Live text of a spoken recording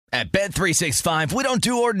At Bet365, we don't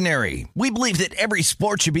do ordinary. We believe that every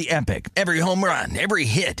sport should be epic. Every home run, every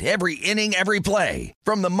hit, every inning, every play.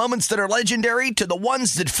 From the moments that are legendary to the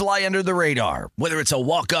ones that fly under the radar. Whether it's a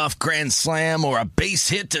walk-off grand slam or a base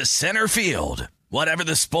hit to center field. Whatever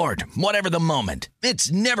the sport, whatever the moment.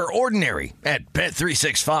 It's never ordinary at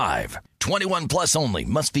Bet365. 21 plus only.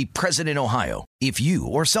 Must be present in Ohio. If you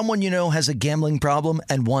or someone you know has a gambling problem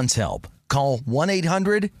and wants help, call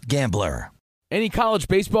 1-800-GAMBLER. Any college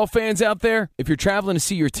baseball fans out there? If you're traveling to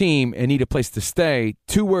see your team and need a place to stay,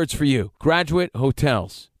 2 words for you: Graduate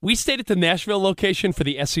Hotels. We stayed at the Nashville location for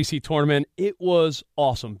the SEC tournament. It was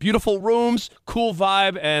awesome. Beautiful rooms, cool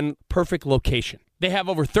vibe, and perfect location. They have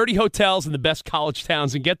over 30 hotels in the best college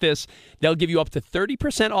towns, and get this, they'll give you up to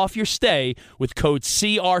 30% off your stay with code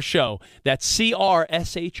CRSHOW. That's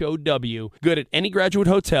CRSHOW. Good at any Graduate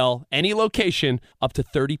Hotel, any location, up to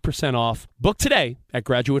 30% off. Book today at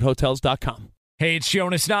graduatehotels.com. Hey, it's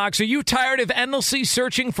Jonas Knox. Are you tired of endlessly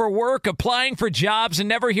searching for work, applying for jobs, and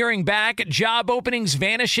never hearing back? Job openings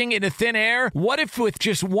vanishing into thin air? What if with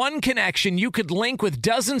just one connection, you could link with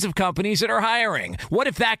dozens of companies that are hiring? What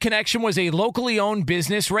if that connection was a locally owned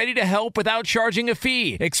business ready to help without charging a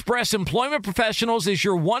fee? Express Employment Professionals is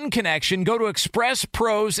your one connection. Go to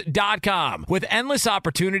expresspros.com. With endless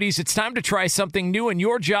opportunities, it's time to try something new in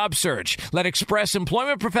your job search. Let Express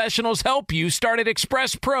Employment Professionals help you. Start at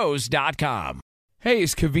expresspros.com. Hey,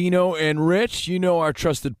 it's Covino and Rich. You know our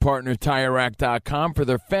trusted partner, TireRack.com, for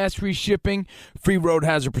their fast free shipping, free road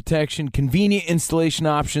hazard protection, convenient installation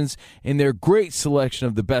options, and their great selection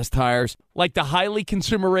of the best tires. Like the highly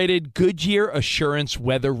consumer-rated Goodyear Assurance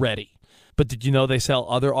Weather Ready. But did you know they sell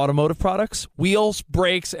other automotive products? Wheels,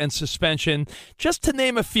 brakes, and suspension, just to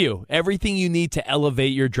name a few. Everything you need to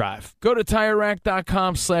elevate your drive. Go to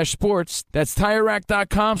TireRack.com/sports. That's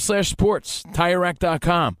TireRack.com/sports.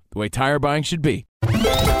 TireRack.com, the way tire buying should be.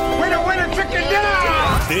 Winner, winner, chicken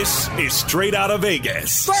dinner! This is Straight Outta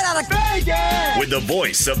Vegas. Straight Outta Vegas! With the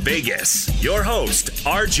voice of Vegas, your host,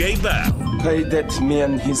 RJ Bell. Pay that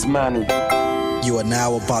man his money. You are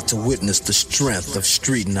now about to witness the strength of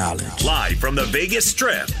street knowledge. Live from the Vegas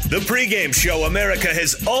Strip, the pregame show America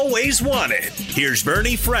has always wanted. Here's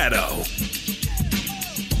Bernie Fratto.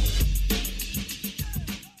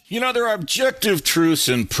 You know, there are objective truths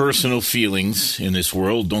and personal feelings in this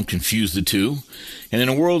world. Don't confuse the two. And in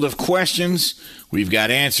a world of questions, we've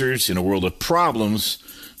got answers. In a world of problems,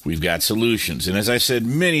 we've got solutions. And as I said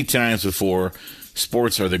many times before,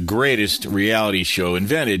 sports are the greatest reality show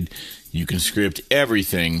invented. You can script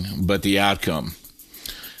everything but the outcome.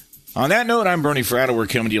 On that note, I'm Bernie Fratto. We're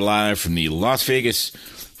coming to you live from the Las Vegas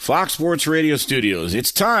Fox Sports Radio studios.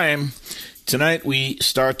 It's time. Tonight we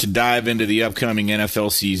start to dive into the upcoming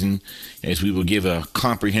NFL season as we will give a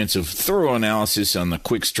comprehensive, thorough analysis on the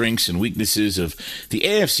quick strengths and weaknesses of the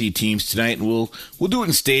AFC teams tonight. And we'll do it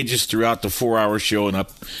in stages throughout the 4-hour show and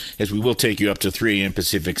up, as we will take you up to 3 a.m.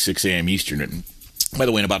 Pacific, 6 a.m. Eastern. And by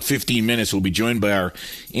the way, in about 15 minutes, we'll be joined by our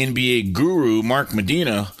NBA guru, Mark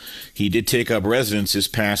Medina. He did take up residence this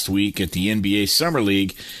past week at the NBA Summer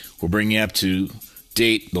League. We'll bring you up to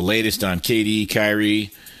date, the latest on KD, Kyrie,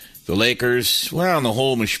 the Lakers, well, and the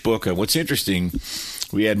whole mishpucha. What's interesting,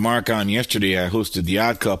 we had Mark on yesterday. I hosted The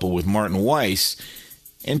Odd Couple with Martin Weiss.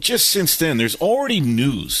 And just since then, there's already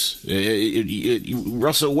news.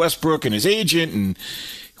 Russell Westbrook and his agent, and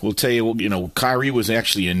we'll tell you, Kyrie was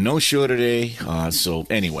actually in no-show today. So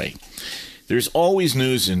anyway, there's always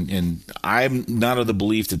news, and I'm not of the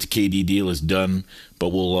belief that the KD deal is done, but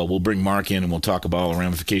we'll bring Mark in and we'll talk about all the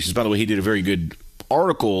ramifications. By the way, he did a very good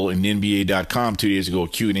article in NBA.com 2 days ago, a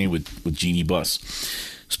Q&A with Jeannie Buss.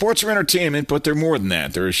 Sports are entertainment, but they're more than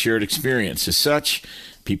that. They're a shared experience. As such,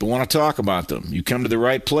 people want to talk about them. You come to the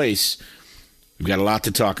right place. We've got a lot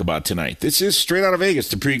to talk about tonight. This is Straight Outta Vegas,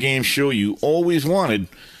 the pregame show you always wanted.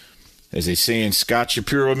 As they say in Scott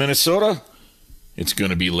Shapiro, Minnesota, it's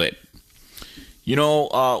going to be lit. You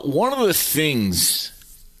know, one of the things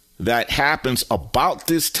that happens about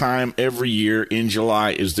this time every year in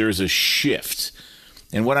July is there's a shift.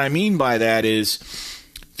 And what I mean by that is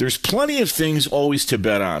there's plenty of things always to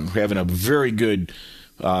bet on. We're having a very good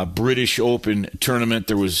British Open tournament.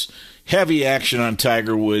 There was heavy action on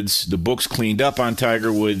Tiger Woods. The books cleaned up on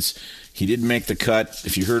Tiger Woods. He didn't make the cut.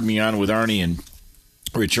 If you heard me on with Arnie and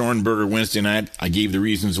Rich Ornberger Wednesday night, I gave the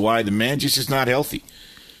reasons why. The man just is not healthy.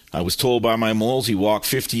 I was told by my moles he walked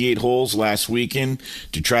 58 holes last weekend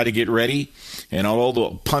to try to get ready. And although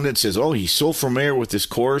the pundit says, oh, he's so familiar with this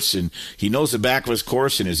course and he knows the back of his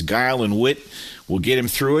course and his guile and wit will get him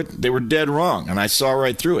through it, they were dead wrong. And I saw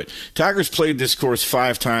right through it. Tiger's played this course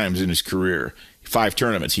 5 times in his career. 5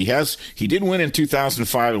 tournaments. He did win in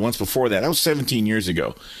 2005 and once before that. That was 17 years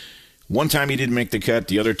ago. One time he didn't make the cut.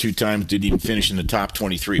 The other 2 times didn't even finish in the top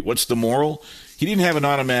 23. What's the moral? He didn't have an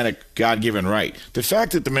automatic God-given right. The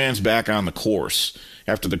fact that the man's back on the course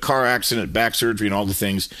after the car accident, back surgery, and all the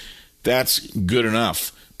things, that's good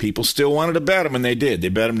enough. People still wanted to bet him, and they did. They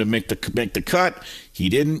bet him to make the cut. He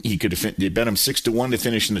didn't. They bet him 6-1 to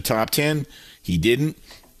finish in the top 10. He didn't.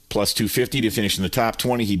 Plus 250 to finish in the top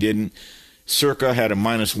 20. He didn't. Circa had a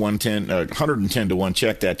minus 110 to 1.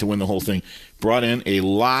 Check that to win the whole thing. Brought in a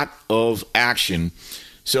lot of action.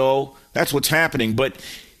 So that's what's happening. But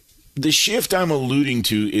the shift I'm alluding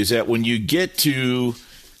to is that when you get to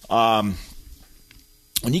a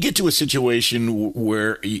situation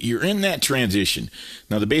where you're in that transition.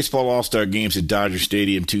 Now, the Baseball All-Star Game's at Dodger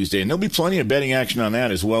Stadium Tuesday, and there'll be plenty of betting action on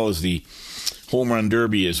that as well as the Home Run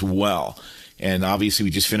Derby as well. And obviously,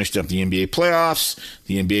 we just finished up the NBA playoffs,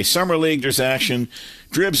 the NBA Summer League. There's action.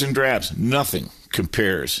 Dribs and drabs. Nothing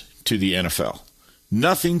compares to the NFL.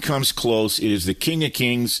 Nothing comes close. It is the king of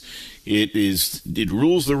kings. It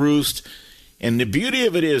rules the roost. And the beauty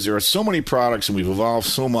of it is there are so many products, and we've evolved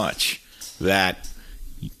so much that,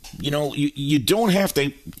 you don't have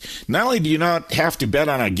to. Not only do you not have to bet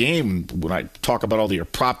on a game, when I talk about all your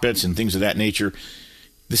prop bets and things of that nature,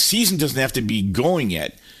 the season doesn't have to be going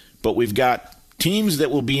yet. But we've got teams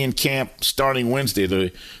that will be in camp starting Wednesday.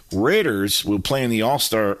 The Raiders will play in the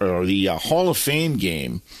All-Star or the Hall of Fame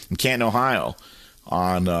game in Canton, Ohio,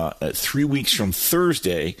 on 3 weeks from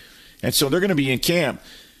Thursday, and so they're going to be in camp.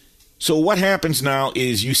 So what happens now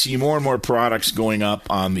is you see more and more products going up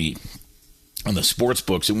on the sports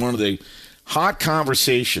books, and one of the hot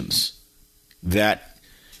conversations that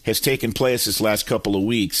has taken place this last couple of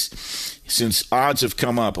weeks since odds have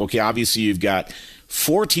come up. Okay, obviously you've got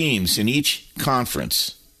 4 teams in each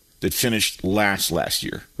conference that finished last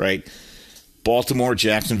year, right? Baltimore,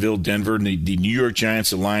 Jacksonville, Denver, the New York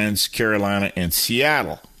Giants, the Lions, Carolina, and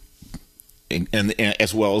Seattle, and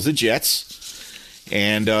as well as the Jets.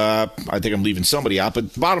 And I think I'm leaving somebody out,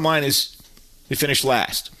 but the bottom line is they finished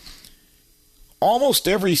last. Almost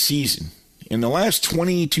every season, in the last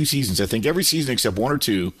 22 seasons, I think every season except 1 or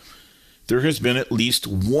 2, there has been at least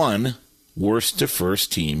one worst to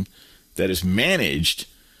first team that has managed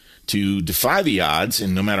to defy the odds,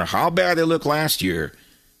 and no matter how bad they look last year,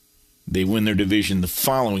 they win their division the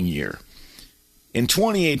following year. In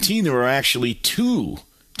 2018, there were actually 2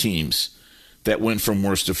 teams that went from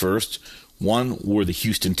worst to first. One were the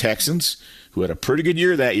Houston Texans, who had a pretty good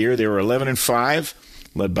year that year. They were 11-5,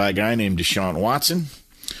 led by a guy named Deshaun Watson.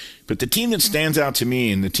 But the team that stands out to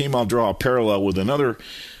me, and the team I'll draw a parallel with another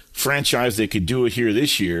franchise that could do it here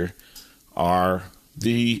this year, were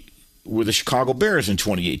the Chicago Bears in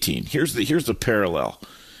 2018. Here's the parallel.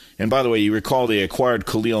 And by the way, you recall they acquired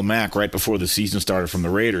Khalil Mack right before the season started from the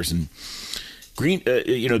Raiders, and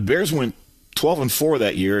the Bears went 12-4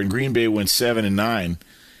 that year, and Green Bay went 7-9.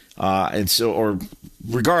 And so, or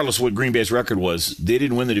regardless of what Green Bay's record was, they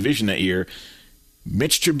didn't win the division that year.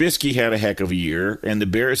 Mitch Trubisky had a heck of a year, and the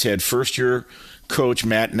Bears had first-year coach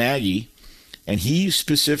Matt Nagy, and he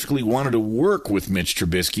specifically wanted to work with Mitch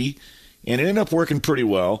Trubisky, and it ended up working pretty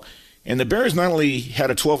well. And the Bears not only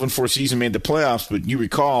had a 12-4 season, made the playoffs, but you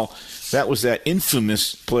recall that was that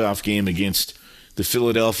infamous playoff game against the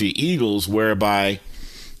Philadelphia Eagles, whereby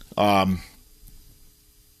Cody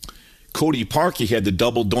Parkey had the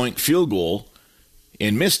double doink field goal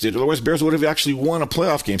and missed it. Otherwise, Bears would have actually won a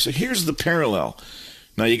playoff game. So here's the parallel.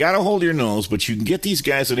 Now, you got to hold your nose, but you can get these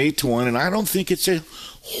guys at 8-1, and I don't think it's a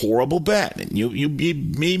horrible bet. And you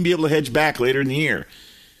may be able to hedge back later in the year.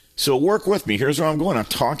 So work with me. Here's where I'm going. I'm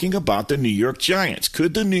talking about the New York Giants.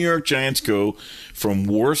 Could the New York Giants go from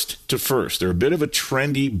worst to first? They're a bit of a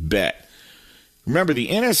trendy bet. Remember, the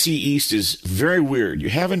NFC East is very weird. The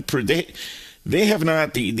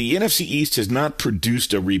NFC East has not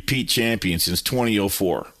produced a repeat champion since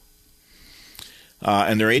 2004.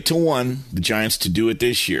 And they're 8-1, the Giants, to do it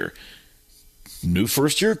this year. New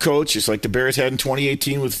first-year coach, just like the Bears had in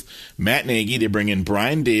 2018 with Matt Nagy. They bring in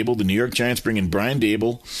Brian Daboll. The New York Giants bring in Brian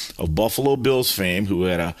Daboll of Buffalo Bills fame, who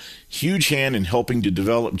had a huge hand in helping to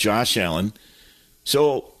develop Josh Allen.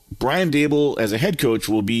 So Brian Daboll, as a head coach,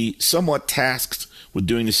 will be somewhat tasked with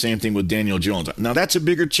doing the same thing with Daniel Jones. Now, that's a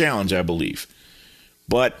bigger challenge, I believe.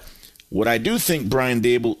 But what I do think Brian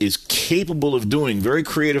Daboll is capable of doing, very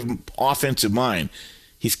creative offensive mind,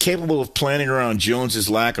 he's capable of planning around Jones's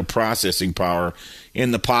lack of processing power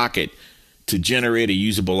in the pocket to generate a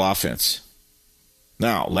usable offense.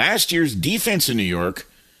 Now, last year's defense in New York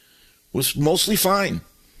was mostly fine.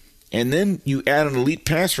 And then you add an elite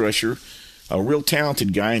pass rusher, a real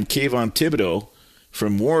talented guy in Kayvon Thibodeau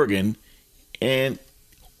from Oregon, And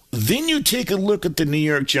then you take a look at the New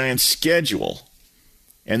York Giants schedule,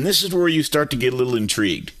 and this is where you start to get a little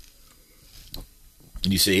intrigued.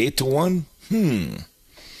 And you say 8-1?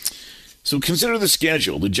 So consider the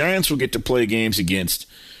schedule. The Giants will get to play games against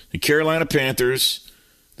the Carolina Panthers,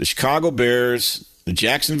 the Chicago Bears, the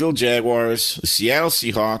Jacksonville Jaguars, the Seattle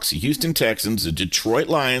Seahawks, the Houston Texans, the Detroit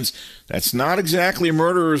Lions. That's not exactly a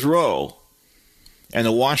murderer's row. And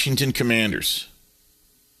the Washington Commanders.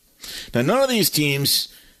 Now, none of these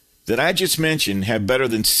teams that I just mentioned have better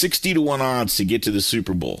than 60-1 odds to get to the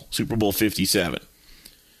Super Bowl 57.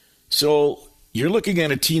 So you're looking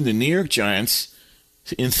at a team, the New York Giants,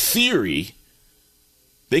 in theory,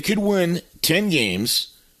 they could win 10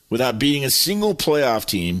 games without beating a single playoff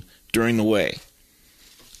team during the way.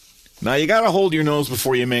 Now, you got to hold your nose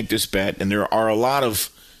before you make this bet, and there are a lot of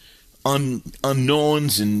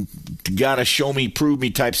unknowns and got to show me, prove me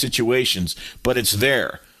type situations, but it's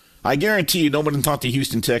there. I guarantee you nobody thought the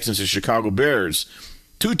Houston Texans or Chicago Bears,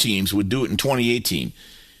 two teams, would do it in 2018.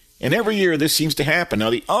 And every year this seems to happen.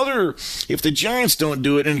 Now, if the Giants don't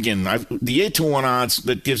do it, and again, the 8-1 odds,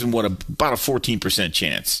 that gives them about a 14%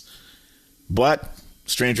 chance. But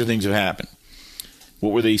stranger things have happened.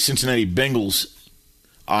 What were the Cincinnati Bengals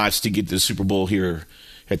odds to get to the Super Bowl here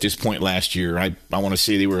at this point last year? I want to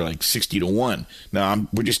say they were like 60-1. Now,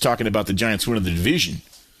 we're just talking about the Giants winning the division.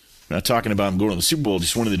 We're not talking about them going to the Super Bowl,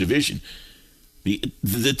 just winning the division.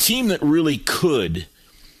 The team that really could,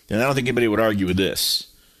 and I don't think anybody would argue with this,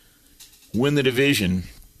 win the division,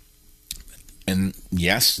 and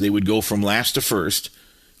yes, they would go from last to first,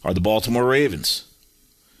 are the Baltimore Ravens.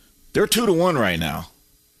 They're 2-1 right now.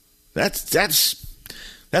 That's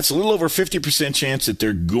a little over 50% chance that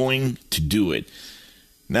they're going to do it.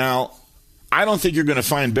 Now, I don't think you're going to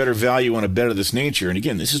find better value on a bet of this nature. And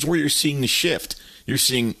again, this is where you're seeing the shift. You're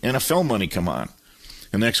seeing NFL money come on.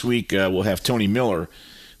 And next week, we'll have Tony Miller,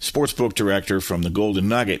 sportsbook director from the Golden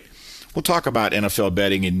Nugget. We'll talk about NFL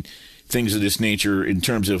betting and things of this nature in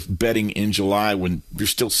terms of betting in July when you're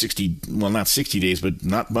still not 60 days, but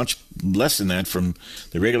not much less than that from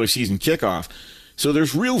the regular season kickoff. So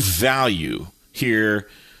there's real value here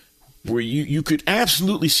where you could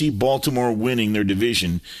absolutely see Baltimore winning their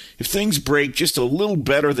division if things break just a little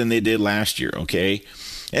better than they did last year, okay?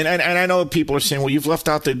 And I know people are saying, well, you've left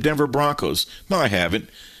out the Denver Broncos. No, I haven't.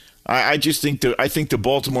 I just think the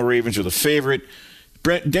Baltimore Ravens are the favorite.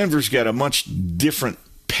 Denver's got a much different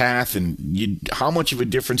path, and how much of a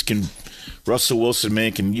difference can Russell Wilson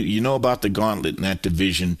make? And you know about the gauntlet in that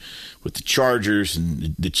division with the Chargers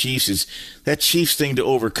and the Chiefs. That Chiefs thing to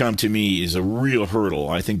overcome, to me, is a real hurdle.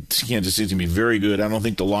 I think Kansas City's going to be very good. I don't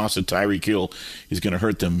think the loss of Tyreek Hill is going to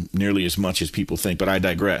hurt them nearly as much as people think, but I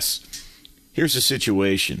digress. Here's the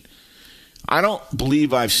situation. I don't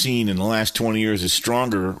believe I've seen in the last 20 years a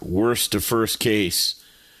stronger worst to first case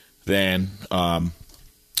than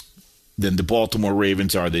the Baltimore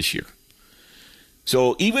Ravens are this year.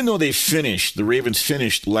 So even though the Ravens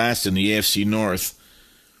finished last in the AFC North,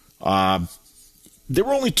 they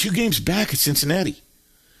were only 2 games back at Cincinnati.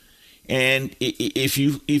 And if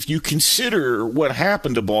you consider what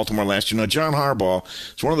happened to Baltimore last year, now John Harbaugh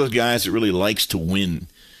is one of those guys that really likes to win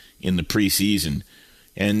in the preseason.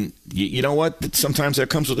 And you know what? Sometimes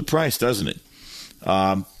that comes with a price, doesn't it?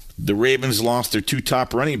 The Ravens lost their 2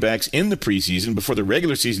 top running backs in the preseason before the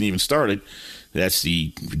regular season even started. That's the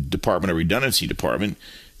Department of Redundancy department.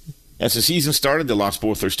 As the season started, they lost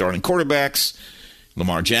both their starting quarterbacks.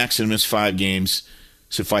 Lamar Jackson missed 5 games.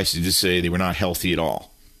 Suffice it to say, they were not healthy at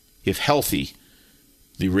all. If healthy,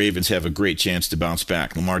 the Ravens have a great chance to bounce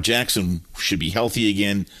back. Lamar Jackson should be healthy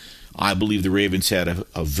again. I believe the Ravens had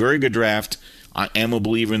a very good draft. I am a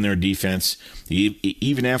believer in their defense.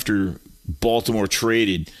 Even after Baltimore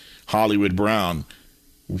traded Hollywood Brown,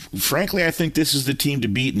 frankly, I think this is the team to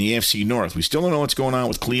beat in the AFC North. We still don't know what's going on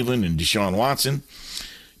with Cleveland and Deshaun Watson.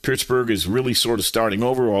 Pittsburgh is really sort of starting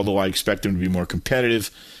over, although I expect them to be more competitive.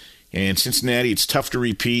 And Cincinnati, it's tough to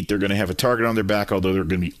repeat. They're going to have a target on their back, although they're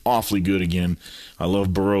going to be awfully good again. I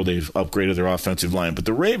love Burrow. They've upgraded their offensive line. But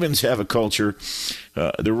the Ravens have a culture.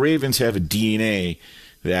 The Ravens have a DNA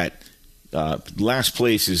that last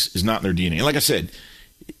place is not in their DNA. And like I said,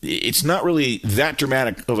 it's not really that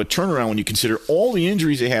dramatic of a turnaround when you consider all the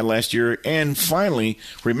injuries they had last year. And finally,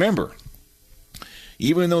 remember,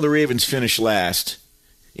 even though the Ravens finished last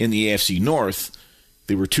in the AFC North,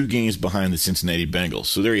 they were 2 games behind the Cincinnati Bengals.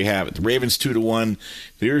 So there you have it. The Ravens 2-1.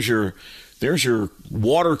 There's your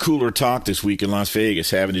water cooler talk this week in Las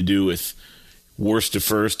Vegas, having to do with worst to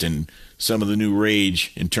first and some of the new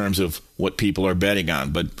rage in terms of what people are betting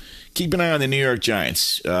on. But keep an eye on the New York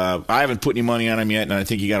Giants. I haven't put any money on them yet, and I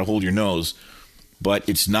think you got to hold your nose. but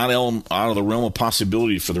it's not out of the realm of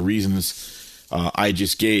possibility for the reasons I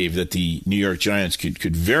just gave, that the New York Giants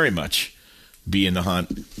could very much be in the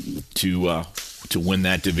hunt to win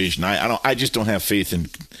that division. I just don't have faith in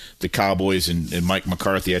the Cowboys and Mike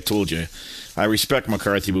McCarthy. I told you, I respect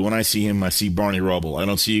McCarthy, but when I see him, I see Barney Rubble.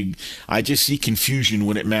 I just see confusion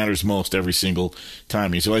when it matters most every single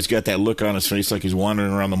time. He's always got that look on his face like he's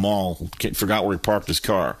wandering around the mall, forgot where he parked his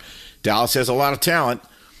car. Dallas has a lot of talent,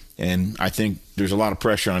 and I think there's a lot of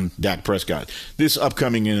pressure on Dak Prescott. This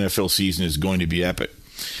upcoming NFL season is going to be epic.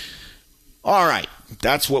 All right,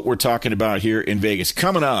 that's what we're talking about here in Vegas.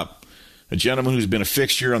 Coming up, a gentleman who's been a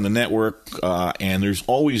fixture on the network, and there's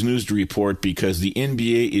always news to report because the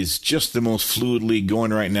NBA is just the most fluid league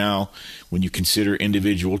going right now when you consider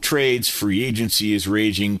individual trades. Free agency is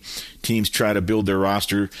raging. Teams try to build their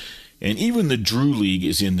roster. And even the Drew League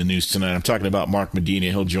is in the news tonight. I'm talking about Mark Medina.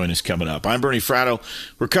 He'll join us coming up. I'm Bernie Fratto.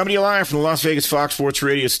 We're coming to you live from the Las Vegas Fox Sports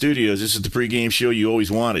Radio studios. This is the pregame show you always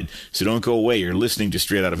wanted. So don't go away. You're listening to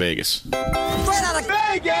Straight Out of Vegas. Straight Out of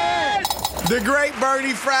Vegas! The great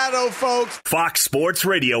Bernie Fratto, folks. Fox Sports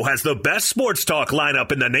Radio has the best sports talk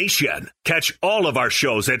lineup in the nation. Catch all of our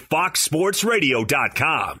shows at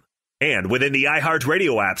foxsportsradio.com. And within the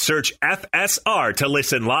iHeartRadio app, search FSR to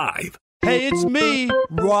listen live. Hey, it's me,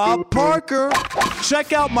 Rob Parker.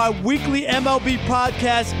 Check out my weekly MLB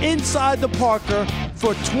podcast, Inside the Parker,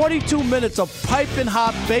 for 22 minutes of piping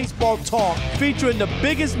hot baseball talk featuring the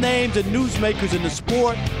biggest names and newsmakers in the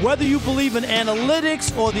sport. Whether you believe in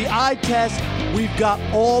analytics or the eye test, we've got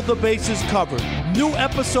all the bases covered. New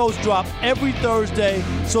episodes drop every Thursday,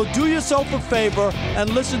 so do yourself a favor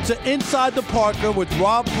and listen to Inside the Parker with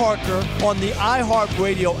Rob Parker on the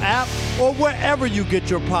iHeartRadio app or wherever you get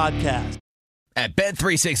your podcast. At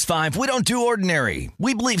Bet365, we don't do ordinary.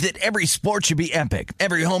 We believe that every sport should be epic.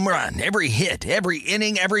 Every home run, every hit, every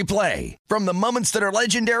inning, every play. From the moments that are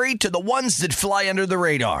legendary to the ones that fly under the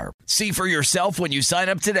radar. See for yourself when you sign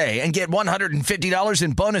up today and get $150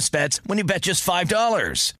 in bonus bets when you bet just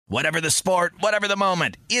 $5. Whatever the sport, whatever the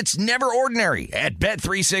moment, it's never ordinary at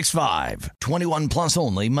Bet365. 21 plus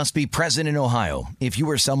only. Must be present in Ohio. If you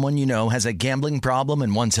or someone you know has a gambling problem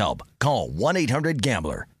and wants help, call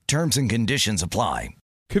 1-800-GAMBLER. Terms and conditions apply.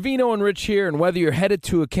 Covino and Rich here, and whether you're headed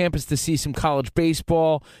to a campus to see some college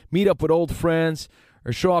baseball, meet up with old friends,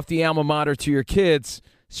 or show off the alma mater to your kids,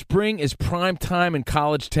 spring is prime time in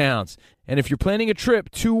college towns. And if you're planning a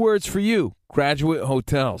trip, 2 words for you: Graduate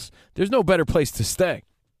Hotels. There's no better place to stay.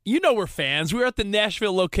 You know we're fans. We were at the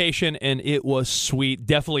Nashville location, and it was sweet.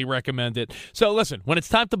 Definitely recommend it. So listen, when it's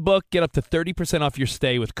time to book, get up to 30% off your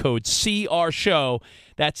stay with code CRSHOW.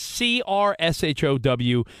 That's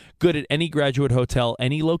CRSHOW. Good at any Graduate Hotel,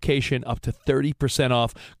 any location, up to 30%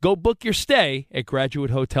 off. Go book your stay at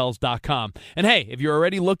graduatehotels.com. And hey, if you're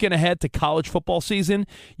already looking ahead to college football season,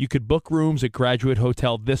 you could book rooms at Graduate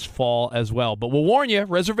Hotel this fall as well. But we'll warn you,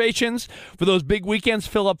 reservations for those big weekends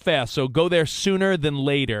fill up fast, so go there sooner than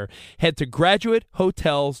later. Head to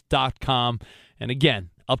graduatehotels.com. And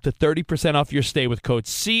again, up to 30% off your stay with code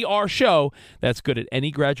CRSHOW. That's good at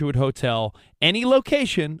any Graduate Hotel, any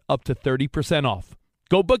location, up to 30% off.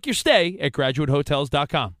 Go book your stay at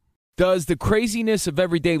graduatehotels.com. Does the craziness of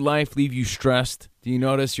everyday life leave you stressed? Do you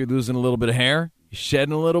notice you're losing a little bit of hair? You're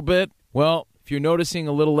shedding a little bit? Well, if you're noticing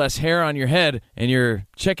a little less hair on your head and you're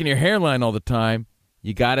checking your hairline all the time,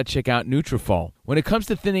 you got to check out Nutrafol. When it comes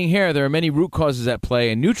to thinning hair, there are many root causes at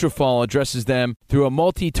play, and Nutrafol addresses them through a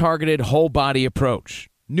multi-targeted whole-body approach.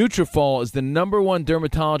 Nutrafol is the #1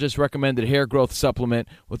 dermatologist-recommended hair growth supplement,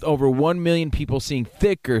 with over 1 million people seeing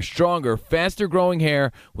thicker, stronger, faster-growing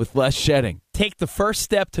hair with less shedding. Take the first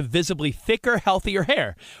step to visibly thicker, healthier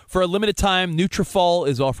hair. For a limited time, Nutrafol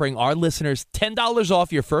is offering our listeners $10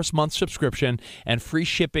 off your first month subscription and free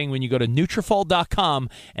shipping when you go to Nutrafol.com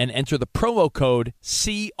and enter the promo code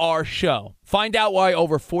CRSHOW. Find out why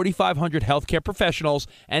over 4,500 healthcare professionals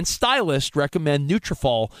and stylists recommend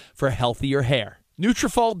Nutrafol for healthier hair.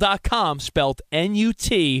 Nutrafol.com, spelled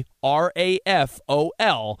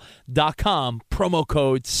Nutrafol.com, promo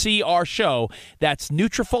code CRSHOW. That's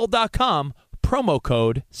Nutrafol.com, promo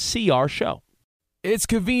code CRSHOW. It's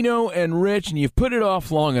Covino and Rich, and you've put it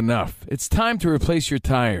off long enough. It's time to replace your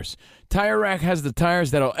tires. Tire Rack has the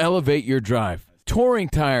tires that'll elevate your drive. Touring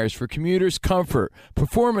tires for commuters' comfort,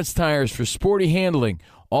 performance tires for sporty handling,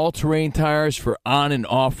 all-terrain tires for on- and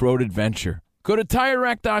off-road adventure. Go to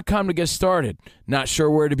TireRack.com to get started. Not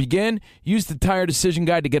sure where to begin? Use the Tire Decision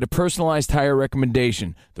Guide to get a personalized tire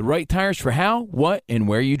recommendation. The right tires for how, what, and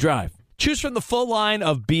where you drive. Choose from the full line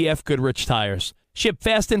of BF Goodrich tires. Ship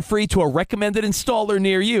fast and free to a recommended installer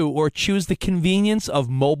near you, or choose the convenience of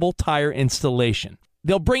mobile tire installation.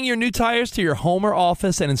 They'll bring your new tires to your home or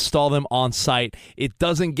office and install them on site. It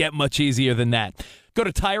doesn't get much easier than that. Go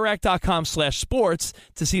to TireRack.com/sports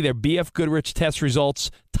to see their BF Goodrich test results,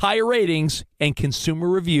 tire ratings, and consumer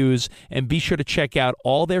reviews, and be sure to check out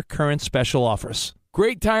all their current special offers.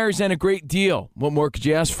 Great tires and a great deal. What more could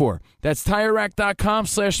you ask for? That's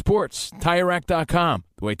TireRack.com/sports. TireRack.com,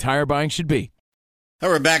 the way tire buying should be. All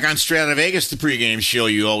right, we're back on Straight Outta Vegas, the pregame show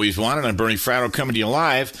you always wanted. I'm Bernie Fratto coming to you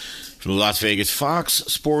live from the Las Vegas Fox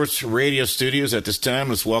Sports Radio studios. At this time,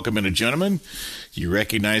 let's welcome in a gentleman. You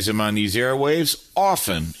recognize him on these airwaves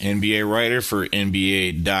often. NBA writer for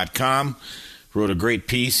NBA.com. Wrote a great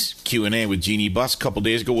piece, Q&A with Jeannie Buss a couple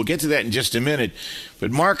days ago. We'll get to that in just a minute. But,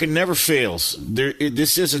 Mark, it never fails.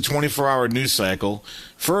 This is a 24-hour news cycle.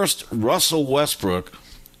 First, Russell Westbrook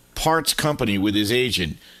parts company with his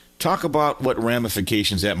agent. Talk about what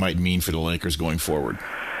ramifications that might mean for the Lakers going forward.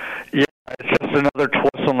 Yeah, it's just another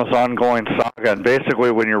twist on this ongoing saga. And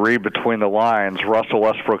basically, when you read between the lines, Russell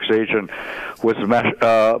Westbrook's agent was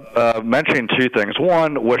mentioning two things.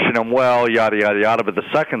 One, wishing him well, yada, yada, yada. But the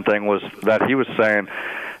second thing was that he was saying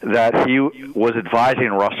that he was advising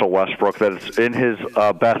Russell Westbrook that it's in his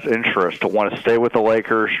best interest to want to stay with the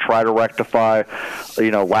Lakers, try to rectify,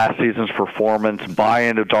 last season's performance, buy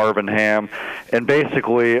into Darvin Ham, and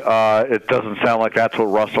basically it doesn't sound like that's what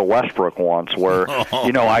Russell Westbrook wants, where,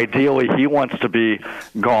 ideally he wants to be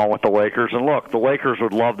gone with the Lakers. And look, the Lakers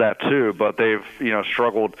would love that too, but they've,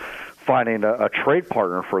 struggled finding a trade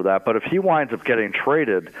partner for that. But if he winds up getting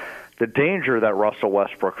traded, the danger that Russell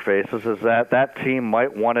Westbrook faces is that team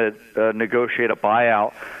might want to negotiate a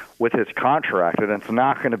buyout with his contract, and it's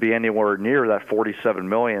not going to be anywhere near that $47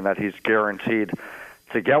 million that he's guaranteed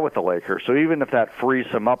to get with the Lakers. So even if that frees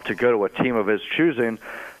him up to go to a team of his choosing,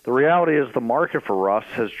 the reality is the market for Russ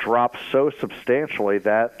has dropped so substantially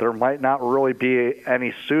that there might not really be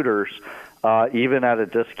any suitors even at a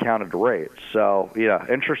discounted rate. So,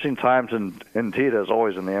 interesting times indeed, as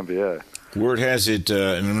always, in the NBA. Word has it,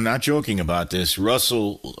 and I'm not joking about this,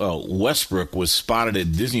 Russell Westbrook was spotted at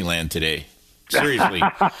Disneyland today. Seriously.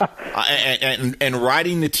 and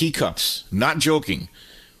riding the teacups. Not joking.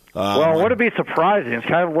 Well, would it be surprising? It's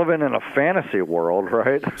kind of living in a fantasy world,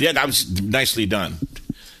 right? Yeah, that was nicely done.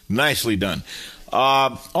 Nicely done.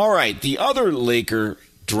 All right, the other Laker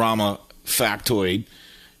drama factoid.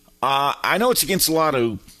 I know it's against a lot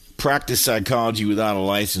of practice psychology without a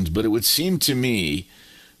license, but it would seem to me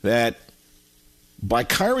that by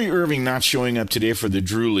Kyrie Irving not showing up today for the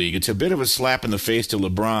Drew League, it's a bit of a slap in the face to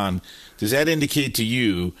LeBron. Does that indicate to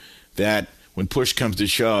you that when push comes to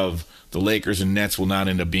shove, the Lakers and Nets will not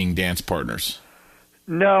end up being dance partners?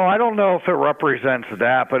 No, I don't know if it represents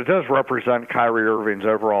that, but it does represent Kyrie Irving's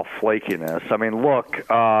overall flakiness. I mean, look,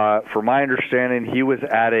 from my understanding, he was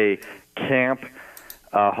at a camp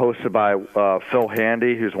hosted by Phil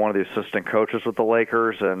Handy, who's one of the assistant coaches with the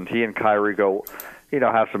Lakers, and he and Kyrie go,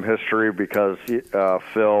 have some history because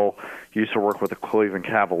Phil used to work with the Cleveland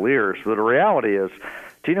Cavaliers. But the reality is,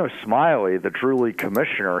 Dino Smiley, the Drew League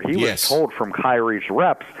commissioner, he was told from Kyrie's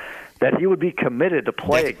reps that he would be committed to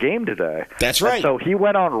play a game today. That's right. And so he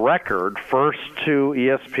went on record, first to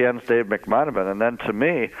ESPN's Dave McMenamin, and then to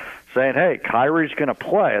me, saying, hey, Kyrie's going to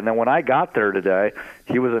play. And then when I got there today,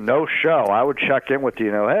 he was a no-show. I would check in with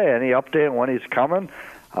Dino, hey, any update on when he's coming?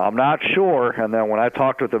 I'm not sure. And then when I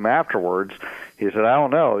talked with him afterwards, he said, I don't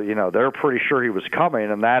know. They're pretty sure he was coming,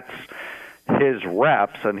 and that's his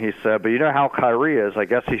reps. And he said, but you know how Kyrie is. I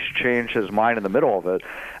guess he's changed his mind in the middle of it.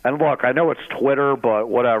 And look, I know it's Twitter, but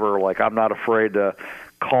whatever. Like, I'm not afraid to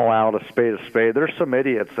call out a spade. There's some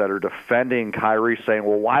idiots that are defending Kyrie, saying,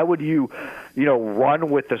 well, why would you run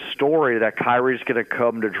with the story that Kyrie's going to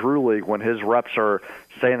come to Drew League when his reps are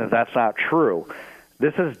saying that that's not true?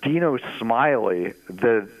 This is Dino Smiley,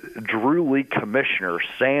 the Drew League commissioner,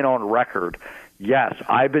 saying on record, yes,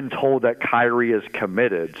 I've been told that Kyrie is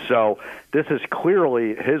committed. So this is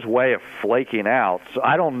clearly his way of flaking out. So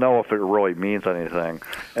I don't know if it really means anything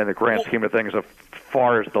in the grand scheme of things as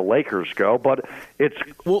far as the Lakers go, but it's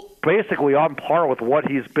basically on par with what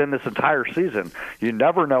he's been this entire season. You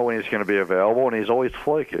never know when he's going to be available, and he's always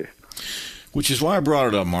flaky. Which is why I brought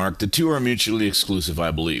it up, Mark. The two are mutually exclusive, I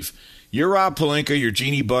believe. You're Rob Pelinka, you're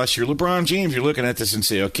Jeannie Buss, you're LeBron James. You're looking at this and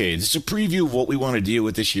say, okay, this is a preview of what we want to deal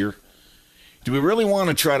with this year. Do we really want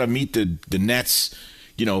to try to meet the Nets,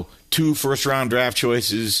 2 first-round draft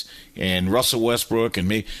choices and Russell Westbrook and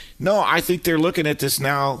me? No, I think they're looking at this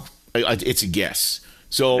now. It's a guess.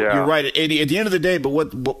 So You're right. At the end of the day, but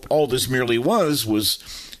what all this merely was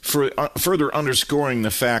for further underscoring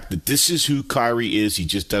the fact that this is who Kyrie is. He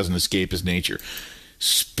just doesn't escape his nature.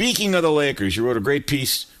 Speaking of the Lakers, you wrote a great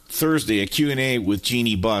piece Thursday, a Q&A with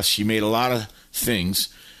Jeannie Buss. She made a lot of things,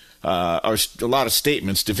 or a lot of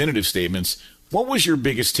statements, definitive statements. What was your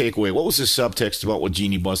biggest takeaway? What was the subtext about what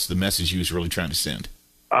Jeanie Buss, the message he was really trying to send?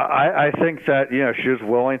 I think that, she was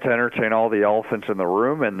willing to entertain all the elephants in the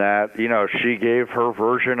room, and that, she gave her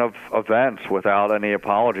version of events without any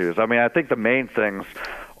apologies. I mean, I think the main things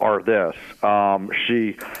are this.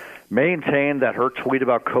 She maintained that her tweet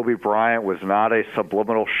about Kobe Bryant was not a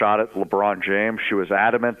subliminal shot at LeBron James. She was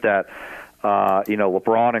adamant that,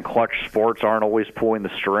 LeBron and Clutch Sports aren't always pulling the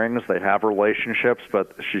strings. They have relationships,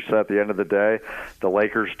 but she said at the end of the day, the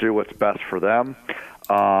Lakers do what's best for them.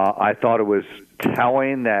 I thought it was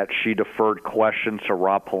telling that she deferred questions to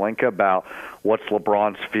Rob Pelinka about what's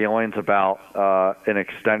LeBron's feelings about an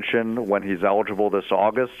extension when he's eligible this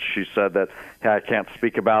August. She said that, hey, I can't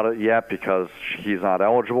speak about it yet because he's not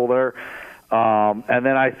eligible there. And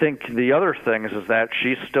then I think the other thing is that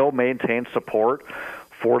she still maintains support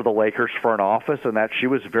for the Lakers front office, and that she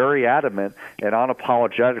was very adamant and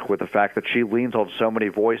unapologetic with the fact that she leans on so many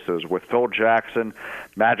voices, with Phil Jackson,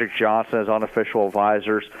 Magic Johnson as unofficial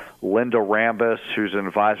advisors, Linda Rambis, who's an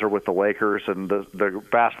advisor with the Lakers, and the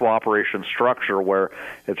basketball operations structure where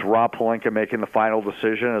it's Rob Pelinka making the final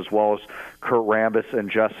decision, as well as Kurt Rambis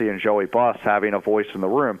and Jesse and Joey Buss having a voice in the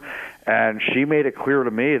room. And she made it clear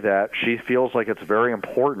to me that she feels like it's very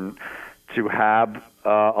important to have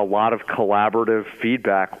a lot of collaborative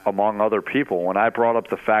feedback among other people. When I brought up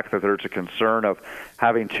the fact that there's a concern of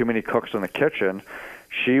having too many cooks in the kitchen,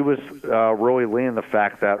 she was really leaning the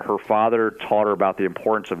fact that her father taught her about the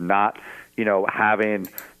importance of not, having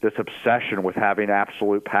this obsession with having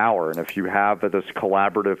absolute power. And if you have this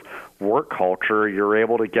collaborative work culture, you're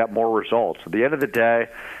able to get more results. At the end of the day,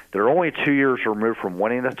 they're only 2 years removed from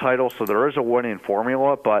winning the title, so there is a winning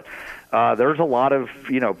formula, but there's a lot of,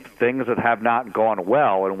 things that have not gone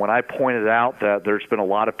well. And when I pointed out that there's been a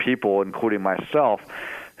lot of people, including myself,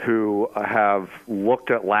 who have looked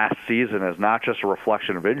at last season as not just a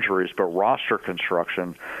reflection of injuries, but roster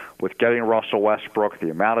construction, with getting Russell Westbrook, the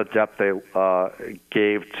amount of depth they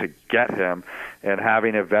gave to get him, and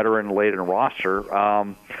having a veteran-laden roster,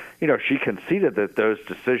 she conceded that those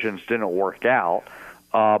decisions didn't work out.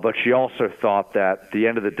 But she also thought that at the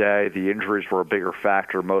end of the day, the injuries were a bigger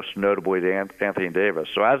factor, most notably to Anthony Davis.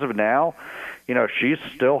 So as of now, she's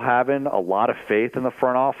still having a lot of faith in the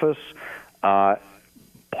front office,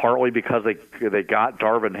 partly because they got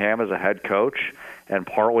Darvin Ham as a head coach, and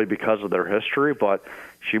partly because of their history. But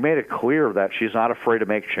she made it clear that she's not afraid to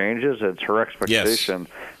make changes. It's her expectation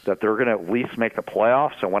that they're going to at least make the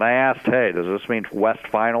playoffs. And when I asked, hey, does this mean West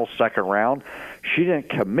Finals, second round? She didn't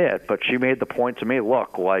commit, but she made the point to me,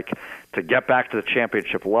 look, to get back to the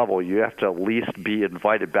championship level, you have to at least be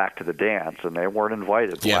invited back to the dance, and they weren't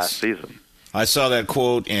invited last season. I saw that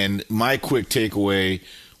quote, and my quick takeaway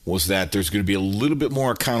was that there's going to be a little bit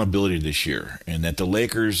more accountability this year, and that the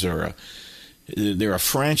Lakers they're a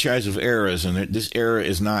franchise of eras, and this era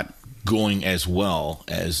is not going as well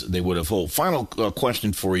as they would have hoped. Final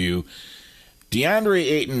question for you. DeAndre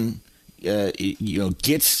Ayton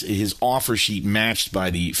gets his offer sheet matched by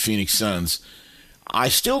the Phoenix Suns. I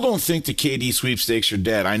still don't think the KD sweepstakes are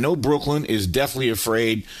dead. I know Brooklyn is definitely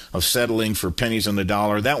afraid of settling for pennies on the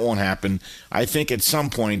dollar. That won't happen. I think at some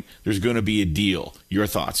point there's going to be a deal. Your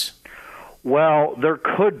thoughts? Well, there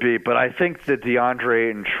could be, but I think the DeAndre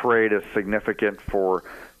Ayton trade is significant for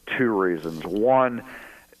two reasons. One,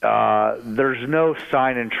 there's no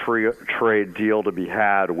sign-and-trade deal to be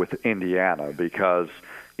had with Indiana because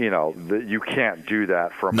you can't do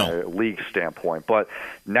that from a league standpoint. But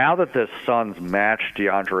now that the Suns match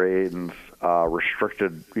DeAndre Ayton's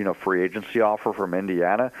restricted, free agency offer from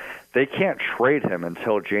Indiana, they can't trade him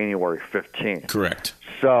until January 15th. Correct.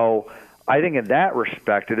 So I think in that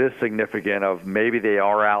respect, it is significant of maybe they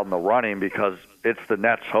are out in the running because it's the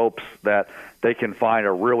Nets' hopes that they can find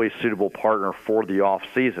a really suitable partner for the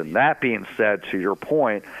offseason. That being said, to your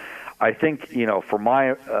point, I think, from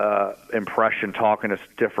my impression talking to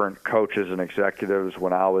different coaches and executives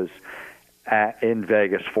when I was in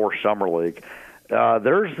Vegas for Summer League,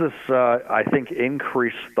 there's this, I think,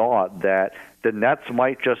 increased thought that the Nets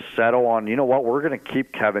might just settle on, we're going to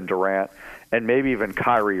keep Kevin Durant and maybe even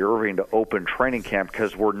Kyrie Irving to open training camp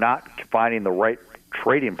because we're not finding the right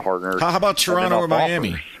trading partners. How about Toronto or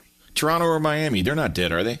Miami? Toronto or Miami? They're not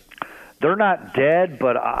dead, are they? They're not dead,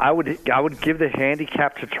 but I would give the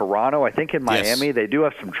handicap to Toronto. I think in Miami they do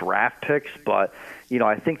have some draft picks, but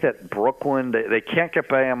I think that Brooklyn they can't get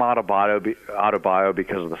Bam Adebayo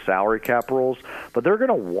because of the salary cap rules, but they're going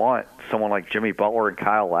to want someone like Jimmy Butler and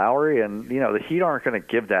Kyle Lowry, and the Heat aren't going to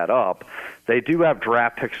give that up. They do have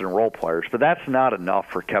draft picks and role players, but that's not enough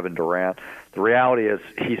for Kevin Durant. The reality is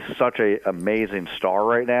he's such an amazing star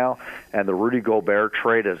right now, and the Rudy Gobert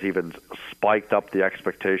trade has even spiked up the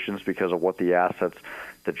expectations because of what the assets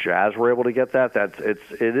the Jazz were able to get. It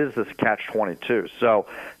is this catch-22. So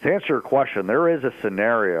to answer your question, there is a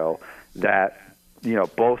scenario that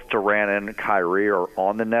both Durant and Kyrie are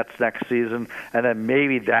on the Nets next season, and then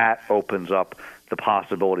maybe that opens up the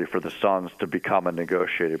possibility for the Suns to become a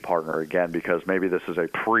negotiating partner again, because maybe this is a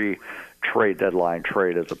pre-trade deadline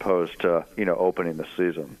trade as opposed to opening the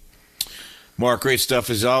season. Mark, great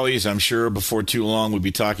stuff as always. I'm sure before too long we'll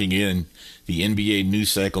be talking again. The NBA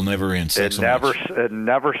news cycle never ends. It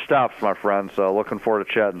never stops, my friend. So looking forward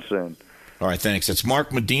to chatting soon. All right, thanks. That's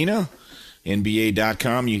Mark Medina,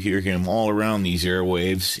 NBA.com. You hear him all around these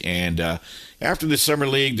airwaves. And after the Summer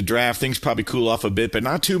League, the draft, things probably cool off a bit, but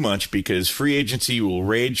not too much, because free agency will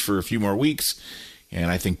rage for a few more weeks.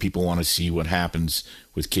 And I think people want to see what happens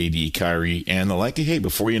with KD, Kyrie, and the like. Hey,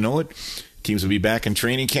 before you know it, teams will be back in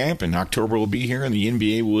training camp, and October will be here, and the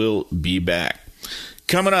NBA will be back.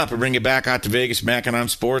 Coming up, we bring it back out to Vegas, Mackin on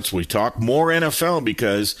Sports. We talk more NFL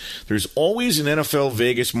because there's always an NFL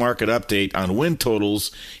Vegas market update on win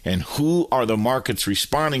totals and who are the markets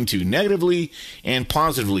responding to negatively and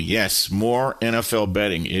positively. Yes, more NFL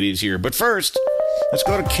betting. It is here. But first, let's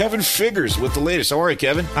go to Kevin Figures with the latest. How are you,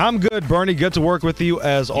 Kevin? I'm good, Bernie. Good to work with you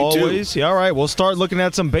as always. Yeah, all right, we'll start looking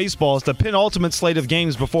at some baseball. It's the penultimate slate of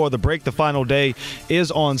games before the break. The final day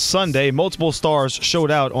is on Sunday. Multiple stars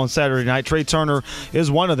showed out on Saturday night. Trey Turner is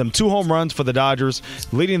one of them. 2 home runs for the Dodgers,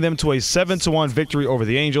 leading them to a 7-1 victory over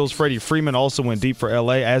the Angels. Freddie Freeman also went deep for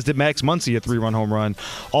L.A., as did Max Muncy, a 3-run home run.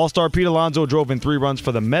 All-star Pete Alonso drove in 3 runs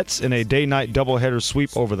for the Mets in a day-night doubleheader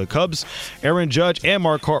sweep over the Cubs. Aaron Judge and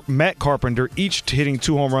Matt Carpenter each hitting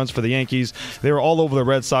 2 home runs for the Yankees. They were all over the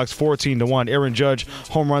Red Sox, 14-1. Aaron Judge,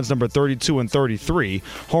 home runs number 32 and 33.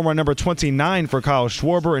 Home run number 29 for Kyle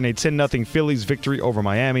Schwarber in a 10-0 Phillies victory over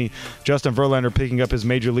Miami. Justin Verlander picking up his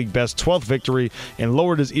Major League best 12th victory and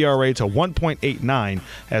lowered his ERA to 1.89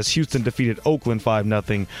 as Houston defeated Oakland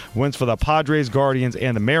 5-0. Wins for the Padres, Guardians,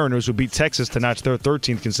 and the Mariners, who beat Texas to notch their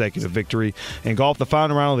 13th consecutive victory. In golf, the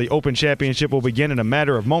final round of the Open Championship will begin in a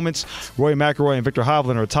matter of moments. Rory McIlroy and Victor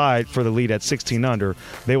Hovland are tied for the lead at 16 under.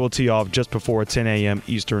 They will tee off just before 10 a.m.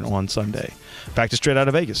 Eastern on Sunday. Back to Straight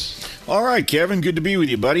Outta Vegas. All right, Kevin, good to be with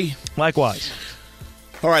you, buddy. Likewise.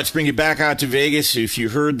 All right, let's bring you back out to Vegas. If you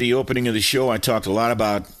heard the opening of the show, I talked a lot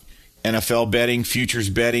about NFL betting, futures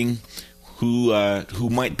betting, who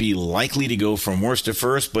might be likely to go from worst to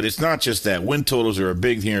first. But it's not just that. Win totals are a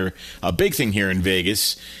big thing here in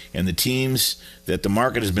Vegas. And the teams that the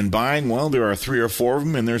market has been buying, well, there are 3 or 4 of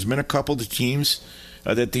them, and there's been a couple of teams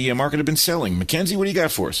that the market have been selling. Mackenzie, what do you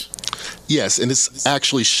got for us? Yes, and it's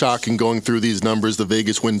actually shocking going through these numbers, the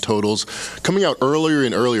Vegas win totals. Coming out earlier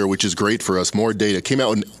and earlier, which is great for us, more data. Came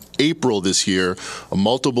out in April this year. A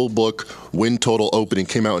multiple book win total opening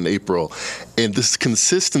came out in April. And this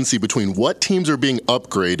consistency between what teams are being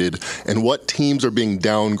upgraded and what teams are being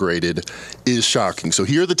downgraded is shocking. So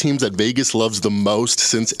here are the teams that Vegas loves the most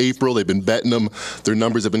since April. They've been betting them. Their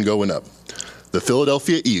numbers have been going up. The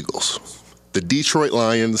Philadelphia Eagles, the Detroit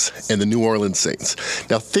Lions, and the New Orleans Saints.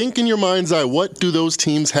 Now think in your mind's eye, what do those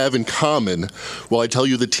teams have in common? Well, I tell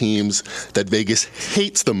you the teams that Vegas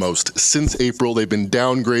hates the most since April. They've been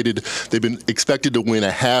downgraded. They've been expected to win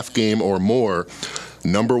a half game or more.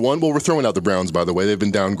 Number 1, well, we're throwing out the Browns, by the way. They've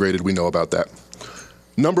been downgraded. We know about that.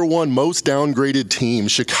 Number 1, most downgraded team,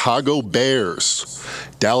 Chicago Bears.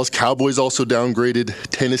 Dallas Cowboys also downgraded.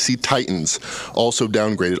 Tennessee Titans also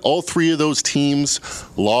downgraded. All 3 of those teams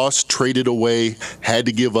lost, traded away, had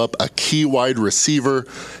to give up a key wide receiver.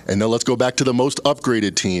 And now let's go back to the most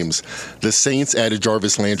upgraded teams. The Saints added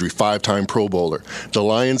Jarvis Landry, 5-time Pro Bowler. The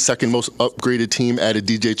Lions, second most upgraded team, added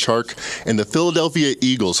DJ Chark. And the Philadelphia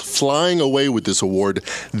Eagles, flying away with this award,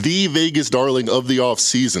 the Vegas darling of the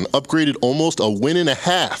offseason, upgraded almost a win and a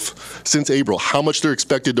half since April. How much they're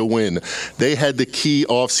expected to win. They had the key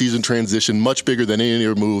offseason transition, much bigger than any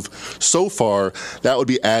other move so far. That would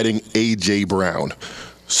be adding A.J. Brown.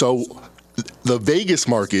 So the Vegas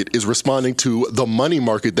market is responding to the money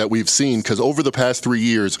market that we've seen, because over the past 3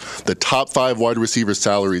 years, the top 5 wide receiver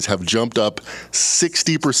salaries have jumped up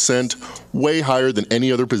 60%, way higher than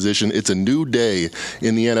any other position. It's a new day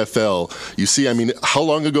in the NFL. You see, I mean, how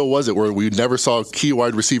long ago was it where we never saw a key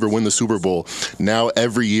wide receiver win the Super Bowl? Now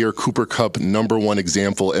every year, Cooper Kupp, number 1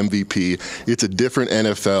 example, MVP. It's a different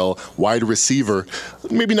NFL. Wide receiver,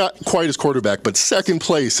 maybe not quite as quarterback, but second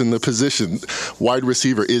place in the position. Wide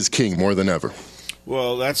receiver is king more than ever.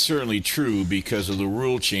 Well, that's certainly true because of the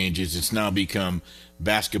rule changes. It's now become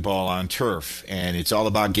basketball on turf, and it's all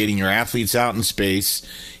about getting your athletes out in space.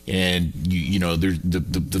 And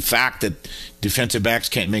the fact that defensive backs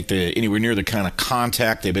can't make anywhere near the kind of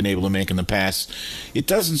contact they've been able to make in the past, it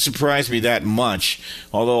doesn't surprise me that much.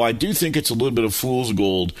 Although I do think it's a little bit of fool's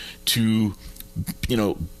gold to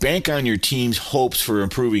bank on your team's hopes for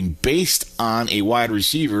improving based on a wide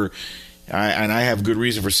receiver. And I have good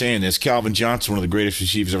reason for saying this. Calvin Johnson, one of the greatest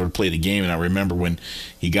receivers ever to play the game, and I remember when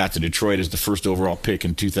he got to Detroit as the first overall pick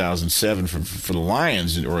in 2007 for the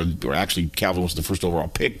Lions, or actually Calvin was the first overall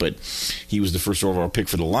pick, but he was the first overall pick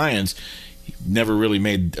for the Lions. He never really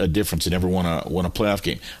made a difference. He never won a playoff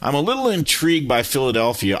game. I'm a little intrigued by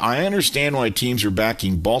Philadelphia. I understand why teams are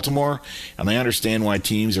backing Baltimore, and I understand why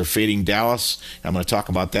teams are fading Dallas. I'm going to talk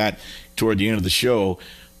about that toward the end of the show.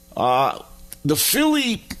 The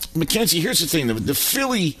Philly, Mackenzie, here's the thing. The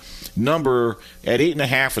Philly number at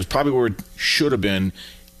 8.5 is probably where it should have been.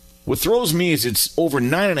 What throws me is it's over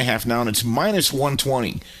 9.5 now, and it's minus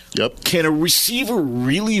 120. Yep. Can a receiver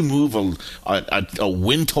really move a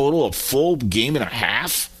win total, a full game and a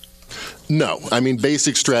half? No. I mean,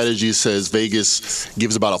 basic strategy says Vegas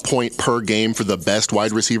gives about a point per game for the best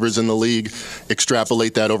wide receivers in the league.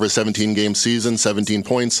 Extrapolate that over a 17-game season, 17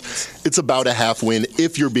 points. It's about a half win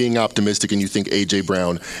if you're being optimistic and you think A.J.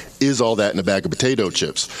 Brown is all that in a bag of potato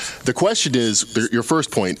chips. The question is, your first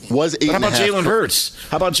point, was 8.5... How about Jalen Hurts?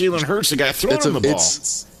 How about Jalen Hurts, the guy throwing him the ball?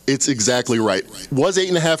 It's exactly right. Was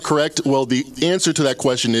 8.5 correct? Well, the answer to that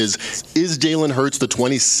question is Jalen Hurts the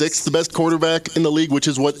 26th best quarterback in the league, which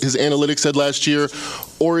is what his analytics said last year?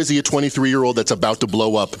 Or is he a 23-year-old that's about to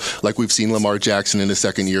blow up like we've seen Lamar Jackson in his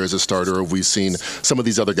second year as a starter, or we've seen some of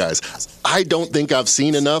these other guys? I don't think I've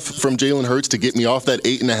seen enough from Jalen Hurts to get me off that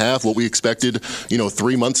 8.5, what we expected,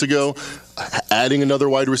 3 months ago. Adding another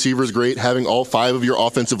wide receiver is great. Having all 5 of your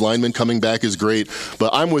offensive linemen coming back is great. But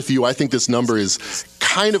I'm with you. I think this number is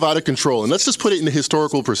kind of out of control. And let's just put it in a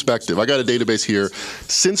historical perspective. I got a database here.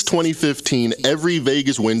 Since 2015, every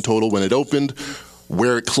Vegas win total when it opened,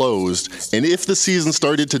 where it closed, and if the season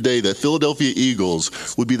started today, the Philadelphia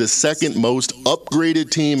Eagles would be the second most upgraded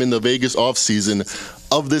team in the Vegas offseason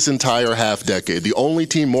of this entire half decade. The only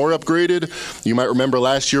team more upgraded, you might remember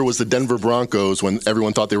last year, was the Denver Broncos, when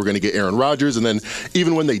everyone thought they were going to get Aaron Rodgers, and then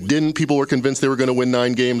even when they didn't, people were convinced they were going to win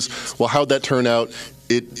 9 games. Well, how'd that turn out?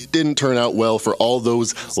 It didn't turn out well for all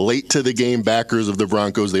those late-to-the-game backers of the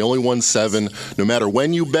Broncos. They only won 7. No matter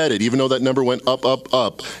when you bet it, even though that number went up,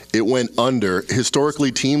 it went under.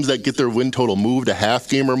 Historically, teams that get their win total moved a half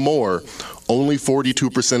game or more, only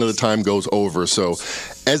 42% of the time goes over. So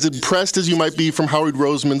as impressed as you might be from Howard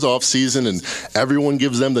Roseman's offseason, and everyone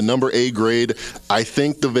gives them the number A grade, I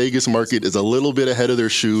think the Vegas market is a little bit ahead of their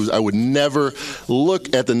shoes. I would never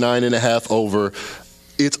look at the 9.5 over.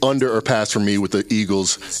 It's under or pass for me with the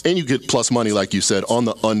Eagles. And you get plus money, like you said, on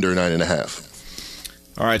the under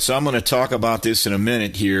 9.5. All right, so I'm going to talk about this in a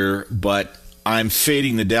minute here, but I'm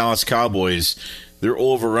fading the Dallas Cowboys. Their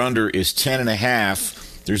over-under is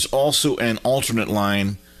 10.5. There's also an alternate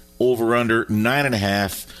line, over-under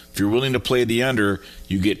 9.5. If you're willing to play the under,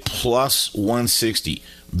 you get plus 160.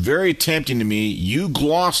 Very tempting to me. You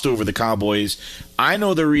glossed over the Cowboys. I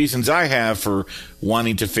know the reasons I have for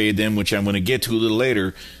wanting to fade them, which I'm going to get to a little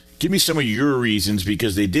later. Give me some of your reasons,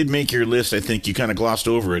 because they did make your list. I think you kind of glossed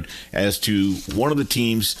over it as to one of the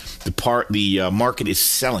teams the market is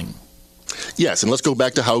selling. Yes, and let's go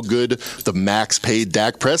back to how good the max paid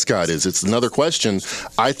Dak Prescott is. It's another question.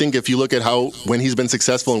 I think if you look at when he's been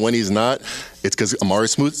successful and when he's not, it's because Amari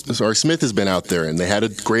Smith has been out there, and they had a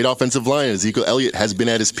great offensive line. Ezekiel Elliott has been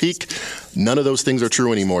at his peak. None of those things are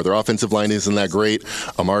true anymore. Their offensive line isn't that great.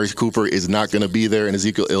 Amari Cooper is not going to be there, and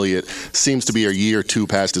Ezekiel Elliott seems to be a year or 2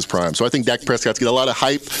 past his prime. So I think Dak Prescott's got a lot of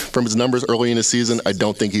hype from his numbers early in the season. I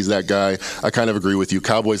don't think he's that guy. I kind of agree with you.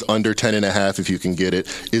 Cowboys under 10.5, if you can get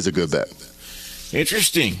it, is a good bet.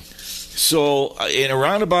 Interesting. So in a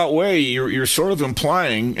roundabout way, you're sort of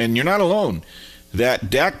implying, and you're not alone, that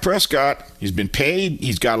Dak Prescott has been paid.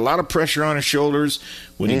 He's got a lot of pressure on his shoulders.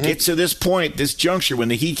 When he gets to this point, this juncture, when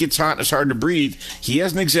the heat gets hot and it's hard to breathe, he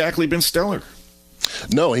hasn't exactly been stellar.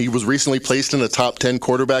 No, he was recently placed in the top 10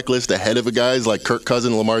 quarterback list ahead of guys like Kirk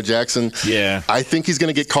Cousins, Lamar Jackson. Yeah. I think he's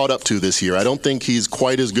going to get caught up to this year. I don't think he's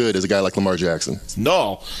quite as good as a guy like Lamar Jackson.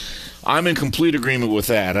 No. I'm in complete agreement with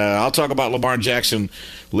that. I'll talk about Lamar Jackson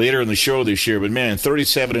later in the show this year, but man,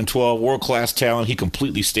 37-12, world-class talent. He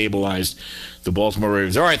completely stabilized the Baltimore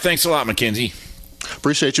Ravens. All right, thanks a lot, Mackenzie.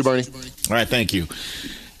 Appreciate you, Barney. All right, thank you.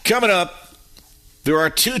 Coming up, there are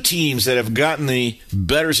 2 teams that have gotten the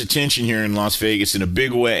bettor's attention here in Las Vegas in a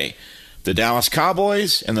big way. the Dallas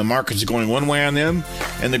Cowboys, and the market's going one way on them,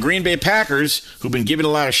 and the Green Bay Packers, who've been given a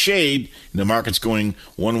lot of shade, and the market's going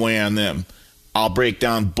one way on them. I'll break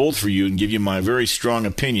down both for you and give you my very strong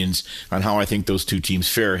opinions on how I think those two teams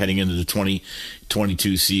fare heading into the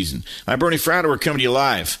 2022 season. I'm Bernie Fratto. We're coming to you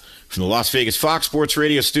live from the Las Vegas Fox Sports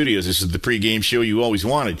Radio studios. This is the pregame show you always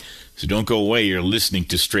wanted, so don't go away. You're listening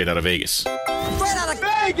to Straight Out of Vegas. Straight Out of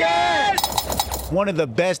Vegas! One of the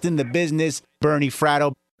best in the business, Bernie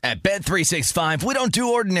Fratto. At Bet365, we don't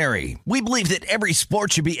do ordinary. We believe that every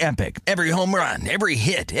sport should be epic. Every home run, every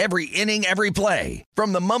hit, every inning, every play.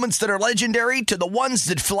 From the moments that are legendary to the ones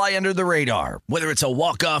that fly under the radar. Whether it's a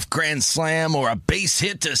walk-off grand slam or a base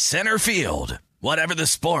hit to center field. Whatever the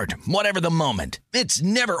sport, whatever the moment. It's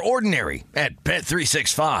never ordinary at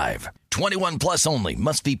Bet365. 21 plus only.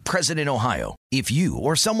 Must be present in Ohio. If you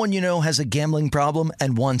or someone you know has a gambling problem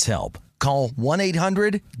and wants help, call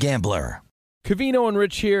 1-800-GAMBLER. Covino and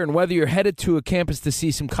Rich here, and whether you're headed to a campus to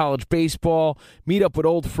see some college baseball, meet up with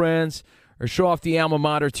old friends, or show off the alma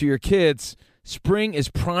mater to your kids, spring is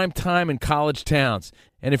prime time in college towns.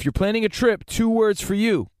 And if you're planning a trip, 2 words for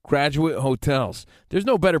you: Graduate Hotels. There's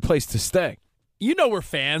no better place to stay. You know we're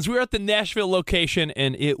fans. We were at the Nashville location,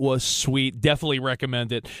 and it was sweet. Definitely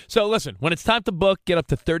recommend it. So listen, when it's time to book, get up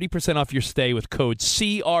to 30% off your stay with code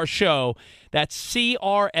CRSHOW. That's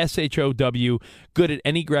CRSHOW. Good at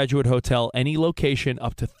any Graduate Hotel, any location,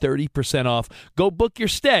 up to 30% off. Go book your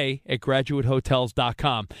stay at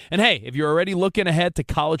graduatehotels.com. And hey, if you're already looking ahead to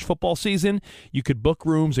college football season, you could book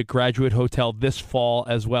rooms at Graduate Hotel this fall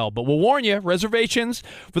as well. But we'll warn you, reservations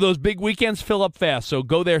for those big weekends fill up fast, so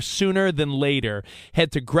go there sooner than later.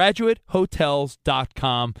 Head to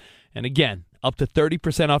graduatehotels.com. And again, up to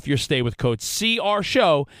 30% off your stay with code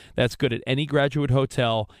CRSHOW. That's good at any Graduate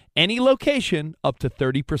Hotel, any location, up to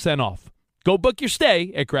 30% off. Go book your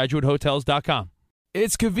stay at graduatehotels.com.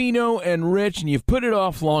 It's Covino and Rich, and you've put it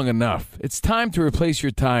off long enough. It's time to replace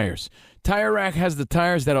your tires. Tire Rack has the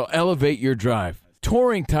tires that'll elevate your drive.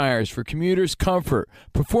 Touring tires for commuters' comfort,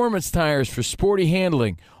 performance tires for sporty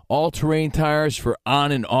handling, all-terrain tires for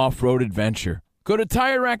on- and off-road adventure. Go to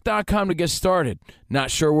TireRack.com to get started. Not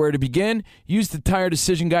sure where to begin? Use the Tire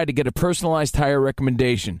Decision Guide to get a personalized tire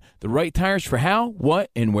recommendation. The right tires for how, what,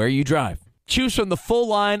 and where you drive. Choose from the full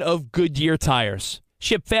line of Goodyear tires.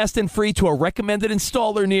 Ship fast and free to a recommended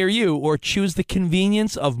installer near you, or choose the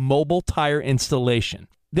convenience of mobile tire installation.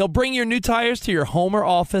 They'll bring your new tires to your home or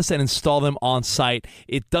office and install them on site.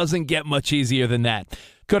 It doesn't get much easier than that.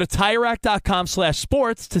 Go to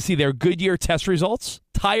TireRack.com/sports to see their Goodyear test results,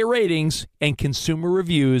 tire ratings, and consumer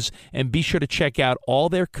reviews, and be sure to check out all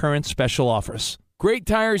their current special offers. Great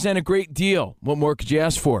tires and a great deal. What more could you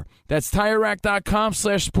ask for? That's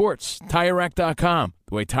TireRack.com/sports. TireRack.com,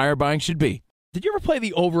 the way tire buying should be. Did you ever play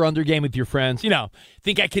the over-under game with your friends? You know,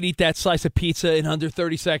 think I could eat that slice of pizza in under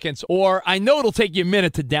 30 seconds? Or I know it'll take you a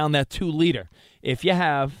minute to down that 2-liter. If you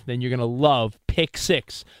have, then you're going to love Pick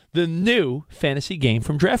 6, the new fantasy game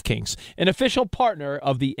from DraftKings, an official partner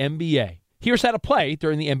of the NBA. Here's how to play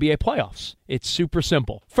during the NBA playoffs. It's super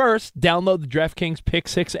simple. First, download the DraftKings Pick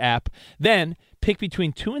 6 app. Then, pick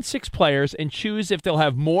between 2 and 6 players and choose if they'll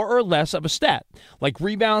have more or less of a stat, like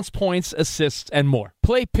rebounds, points, assists, and more.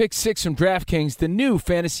 Play Pick 6 from DraftKings, the new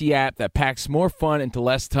fantasy app that packs more fun into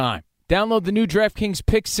less time. Download the new DraftKings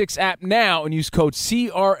Pick 6 app now and use code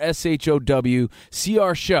CRSHOW,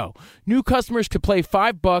 CRSHOW. New customers could play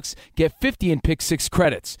 $5, get 50 in Pick 6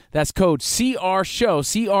 credits. That's code CRSHOW,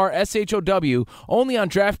 CRSHOW, only on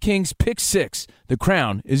DraftKings Pick 6. The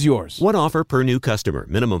crown is yours. One offer per new customer.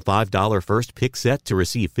 Minimum $5 first pick set to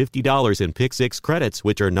receive $50 in Pick 6 credits,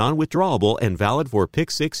 which are non-withdrawable and valid for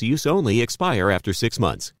Pick 6 use only. Expire after 6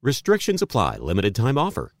 months. Restrictions apply. Limited time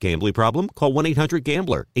offer. Gambling problem? Call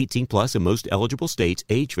 1-800-GAMBLER. 18 plus in most eligible states.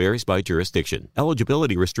 Age varies by jurisdiction.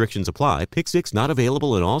 Eligibility restrictions apply. Pick 6 not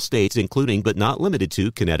available in all states, including but not limited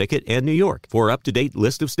to Connecticut and New York. For up-to-date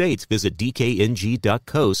list of states, visit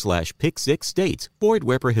dkng.co/pick6states. Void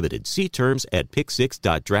where prohibited. See terms at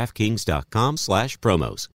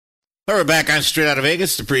pick6.draftkings.com/promos. All right, we're back on Straight Out of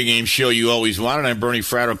Vegas, the pregame show you always wanted. I'm Bernie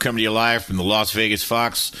Fratto, coming to you live from the Las Vegas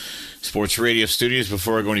Fox Sports Radio studios.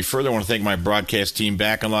 Before I go any further, I want to thank my broadcast team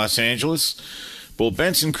back in Los Angeles. Bo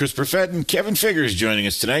Benson, Chris Perfett, and Kevin Figures joining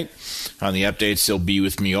us tonight. On the updates, they'll be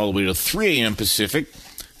with me all the way to 3 a.m. Pacific,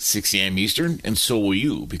 6 a.m. Eastern, and so will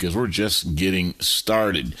you, because we're just getting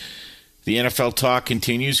started. The NFL talk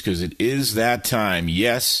continues because it is that time.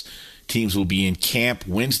 Yes, teams will be in camp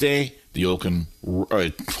Wednesday. The Oakland,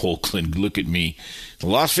 look at me. The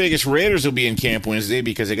Las Vegas Raiders will be in camp Wednesday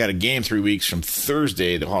because they got a game 3 weeks from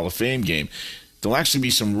Thursday, the Hall of Fame game. There'll actually be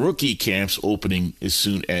some rookie camps opening as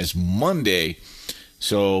soon as Monday.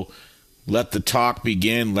 So let the talk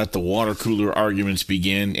begin, let the water cooler arguments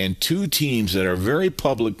begin, and two teams that are very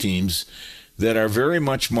public teams, that are very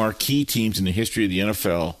much marquee teams in the history of the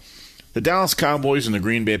NFL, the Dallas Cowboys and the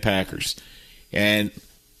Green Bay Packers. And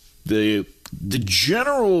the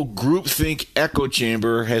general groupthink echo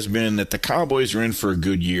chamber has been that the Cowboys are in for a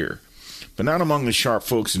good year. But not among the sharp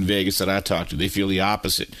folks in Vegas that I talked to. They feel the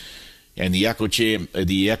opposite. And the echo chamber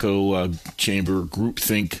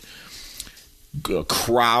groupthink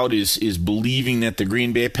crowd is believing that the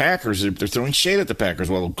Green Bay Packers, they're throwing shade at the Packers.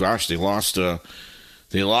 Well, gosh, they lost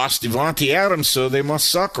Devontae Adams, so they must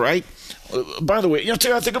suck, right? By the way, I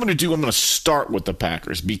think I'm going to start with the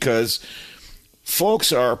Packers because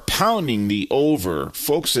folks are pounding the over.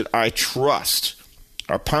 Folks that I trust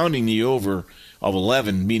are pounding the over of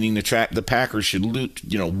 11, meaning the Packers should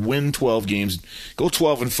win 12 games, go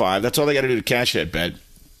 12-5. That's all they got to do to cash that bet.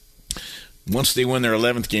 Once they win their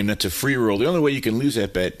 11th game, that's a free roll. The only way you can lose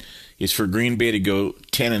that bet is for Green Bay to go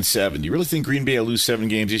 10-7. Do you really think Green Bay will lose 7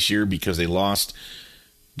 games this year because they lost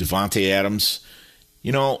Devontae Adams?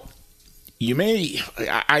 I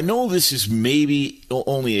know this is maybe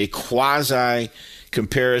only a quasi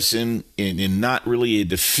comparison and not really a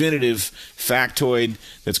definitive factoid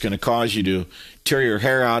that's going to cause you to tear your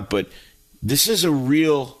hair out, but this is a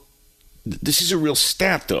real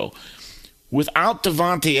stat though. Without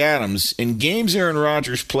Devontae Adams, in games Aaron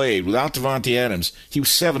Rodgers played, without Devontae Adams, he was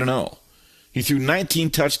 7-0. He threw 19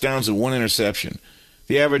 touchdowns and 1 interception.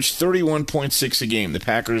 They averaged 31.6 a game. The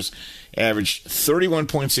Packers averaged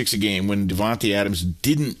 31.6 a game when Devontae Adams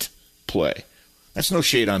didn't play. That's no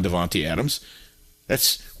shade on Devontae Adams.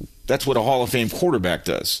 That's what a Hall of Fame quarterback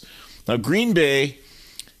does. Now, Green Bay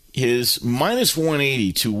is minus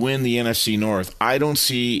 180 to win the NFC North. I don't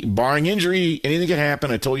see, barring injury, anything can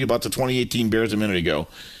happen. I told you about the 2018 Bears a minute ago.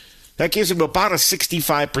 That gives them about a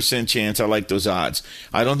 65% chance. I like those odds.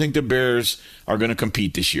 I don't think the Bears are going to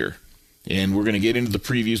compete this year. And we're going to get into the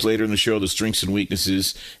previews later in the show, the strengths and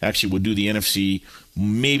weaknesses. Actually, we'll do the NFC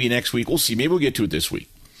maybe next week. We'll see. Maybe we'll get to it this week.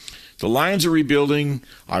 The Lions are rebuilding.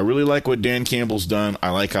 I really like what Dan Campbell's done. I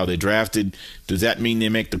like how they drafted. Does that mean they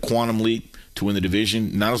make the quantum leap to win the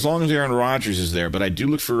division? Not as long as Aaron Rodgers is there, but I do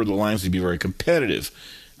look for the Lions to be very competitive.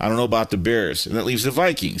 I don't know about the Bears. And that leaves the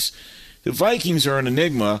Vikings. The Vikings are an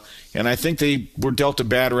enigma, and I think they were dealt a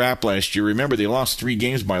bad rap last year. Remember, they lost 3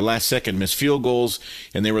 games by last second, missed field goals,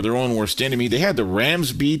 and they were their own worst enemy. They had the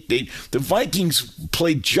Rams beat. The Vikings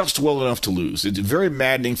played just well enough to lose. It's very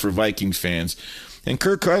maddening for Vikings fans. And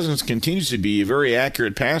Kirk Cousins continues to be a very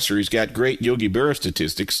accurate passer. He's got great Yogi Berra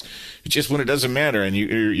statistics. It's just when it doesn't matter, and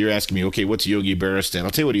you're asking me, okay, what's a Yogi Berra stat?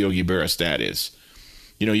 I'll tell you what a Yogi Berra stat is.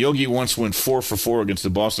 Yogi once went 4 for 4 against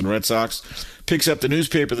the Boston Red Sox, picks up the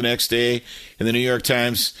newspaper the next day, and the New York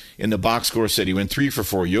Times in the box score said he went 3 for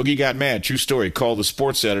 4. Yogi got mad. True story. Called the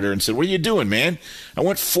sports editor and said, "What are you doing, man? I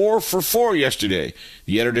went 4 for 4 yesterday."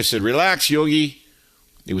 The editor said, "Relax, Yogi.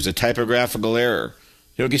 It was a typographical error."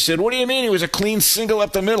 Yogi said, "What do you mean? It was a clean single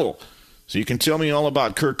up the middle." So you can tell me all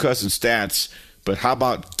about Kirk Cousins' stats, but how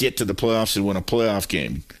about get to the playoffs and win a playoff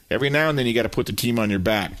game? Every now and then you got to put the team on your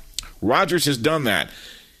back. Rodgers has done that.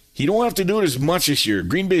 He don't have to do it as much this year.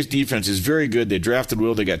 Green Bay's defense is very good. They drafted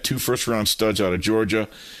Will. They got 2 first-round studs out of Georgia.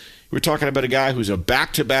 We're talking about a guy who's a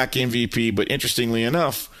back-to-back MVP, but interestingly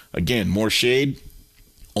enough, again, more shade,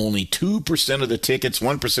 only 2% of the tickets,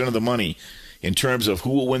 1% of the money in terms of who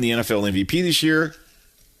will win the NFL MVP this year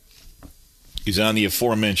is on the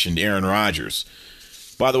aforementioned Aaron Rodgers.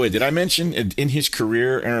 By the way, did I mention in his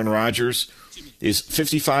career, Aaron Rodgers is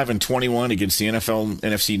 55-21 against the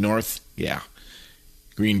NFC North? Yeah.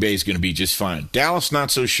 Green Bay is going to be just fine. Dallas,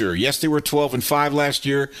 not so sure. Yes, they were 12-5 last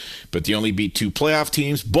year, but they only beat 2 playoff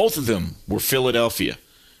teams. Both of them were Philadelphia.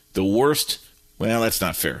 The worst, well, that's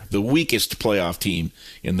not fair. The weakest playoff team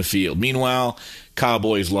in the field. Meanwhile,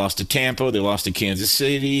 Cowboys lost to Tampa. They lost to Kansas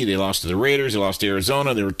City. They lost to the Raiders. They lost to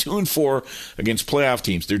Arizona. They were 2-4 against playoff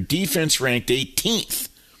teams. Their defense ranked 18th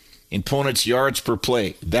in opponents' yards per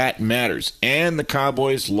play. That matters. And the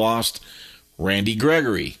Cowboys lost Randy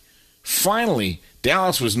Gregory. Finally,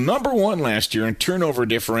 Dallas was number 1 last year in turnover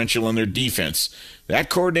differential in their defense. That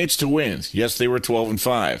coordinates to wins. Yes, they were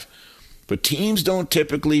 12-5. But teams don't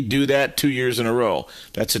typically do that 2 years in a row.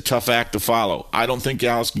 That's a tough act to follow. I don't think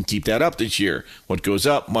Dallas can keep that up this year. What goes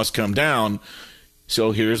up must come down.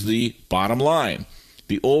 So here's the bottom line.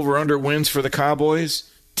 The over-under wins for the Cowboys,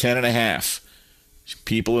 10.5.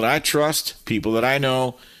 People that I trust, people that I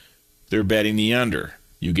know, they're betting the under.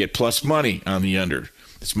 You get plus money on the under.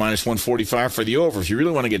 It's minus 145 for the over. If you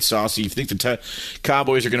really want to get saucy, if you think the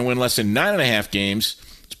Cowboys are going to win less than 9.5 games,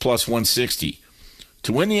 it's plus 160.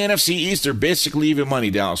 To win the NFC East, they're basically even money,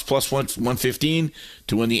 Dallas. Plus 115.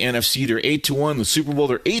 To win the NFC, they're 8-1. The Super Bowl,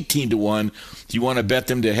 they're 18-1. If you want to bet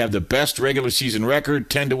them to have the best regular season record,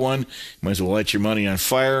 10-1. You might as well light your money on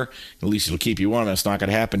fire. At least it'll keep you on. That's not going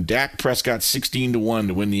to happen. Dak Prescott, 16-1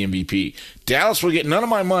 to win the MVP. Dallas will get none of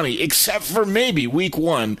my money except for maybe Week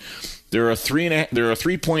 1. They're a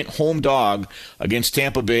 3-point home dog against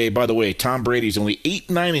Tampa Bay. By the way, Tom Brady's only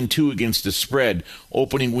 8-9-2 against the spread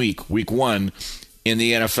opening week 1 in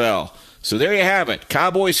the NFL. So there you have it.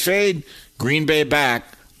 Cowboys fade, Green Bay back.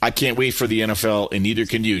 I can't wait for the NFL, and neither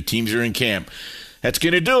can you. Teams are in camp. That's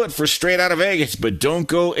going to do it for Straight Out of Vegas, but don't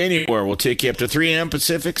go anywhere. We'll take you up to 3 a.m.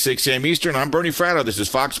 Pacific, 6 a.m. Eastern. I'm Bernie Fratto. This is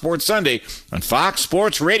Fox Sports Sunday on Fox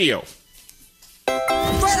Sports Radio. Straight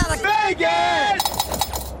Out of Vegas!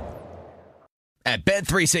 At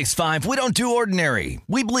Bet365, we don't do ordinary.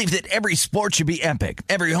 We believe that every sport should be epic.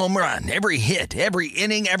 Every home run, every hit, every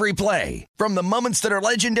inning, every play. From the moments that are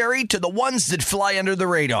legendary to the ones that fly under the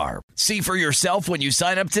radar. See for yourself when you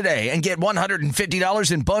sign up today and get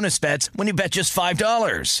 $150 in bonus bets when you bet just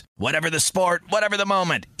 $5. Whatever the sport, whatever the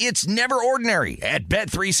moment, it's never ordinary at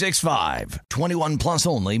Bet365. 21 plus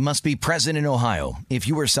only. Must be present in Ohio. If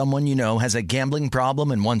you or someone you know has a gambling problem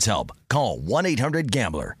and wants help, call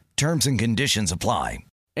 1-800-GAMBLER. Terms and conditions apply.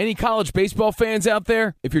 Any college baseball fans out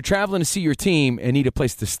there? If you're traveling to see your team and need a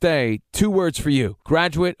place to stay, 2 words for you: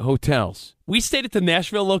 Graduate Hotels. We stayed at the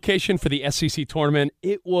Nashville location for the SEC tournament.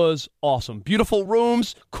 It was awesome. Beautiful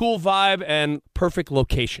rooms, cool vibe, and perfect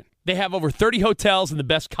location. They have over 30 hotels in the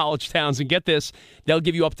best college towns, and get this, they'll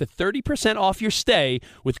give you up to 30% off your stay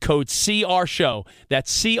with code CRSHOW.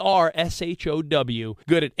 That's CRSHOW.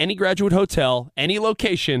 Good at any Graduate Hotel, any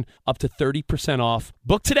location, up to 30% off.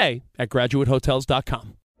 Book today at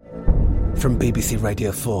graduatehotels.com. From BBC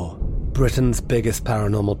Radio 4, Britain's biggest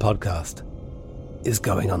paranormal podcast is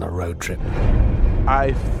going on a road trip.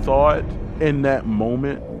 I thought in that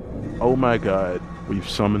moment, oh my God, we've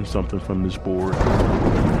summoned something from this board.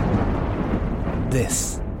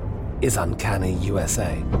 This is Uncanny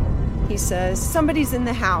USA. He says, somebody's in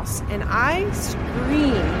the house, and I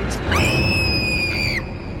screamed.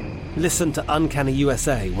 Listen to Uncanny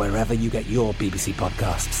USA wherever you get your BBC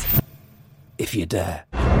podcasts, if you dare.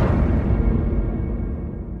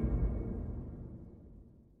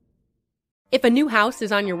 If a new house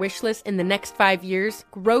is on your wish list in the next 5 years,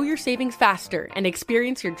 grow your savings faster and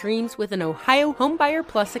experience your dreams with an Ohio Homebuyer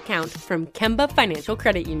Plus account from Kemba Financial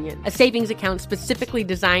Credit Union. A savings account specifically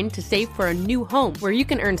designed to save for a new home, where you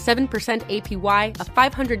can earn 7% APY,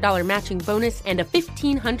 a $500 matching bonus, and a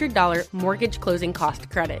 $1,500 mortgage closing cost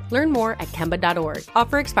credit. Learn more at Kemba.org.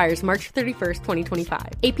 Offer expires March 31st, 2025.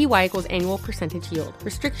 APY equals annual percentage yield.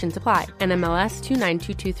 Restrictions apply. NMLS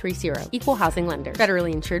 292230. Equal housing lender.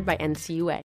 Federally insured by NCUA.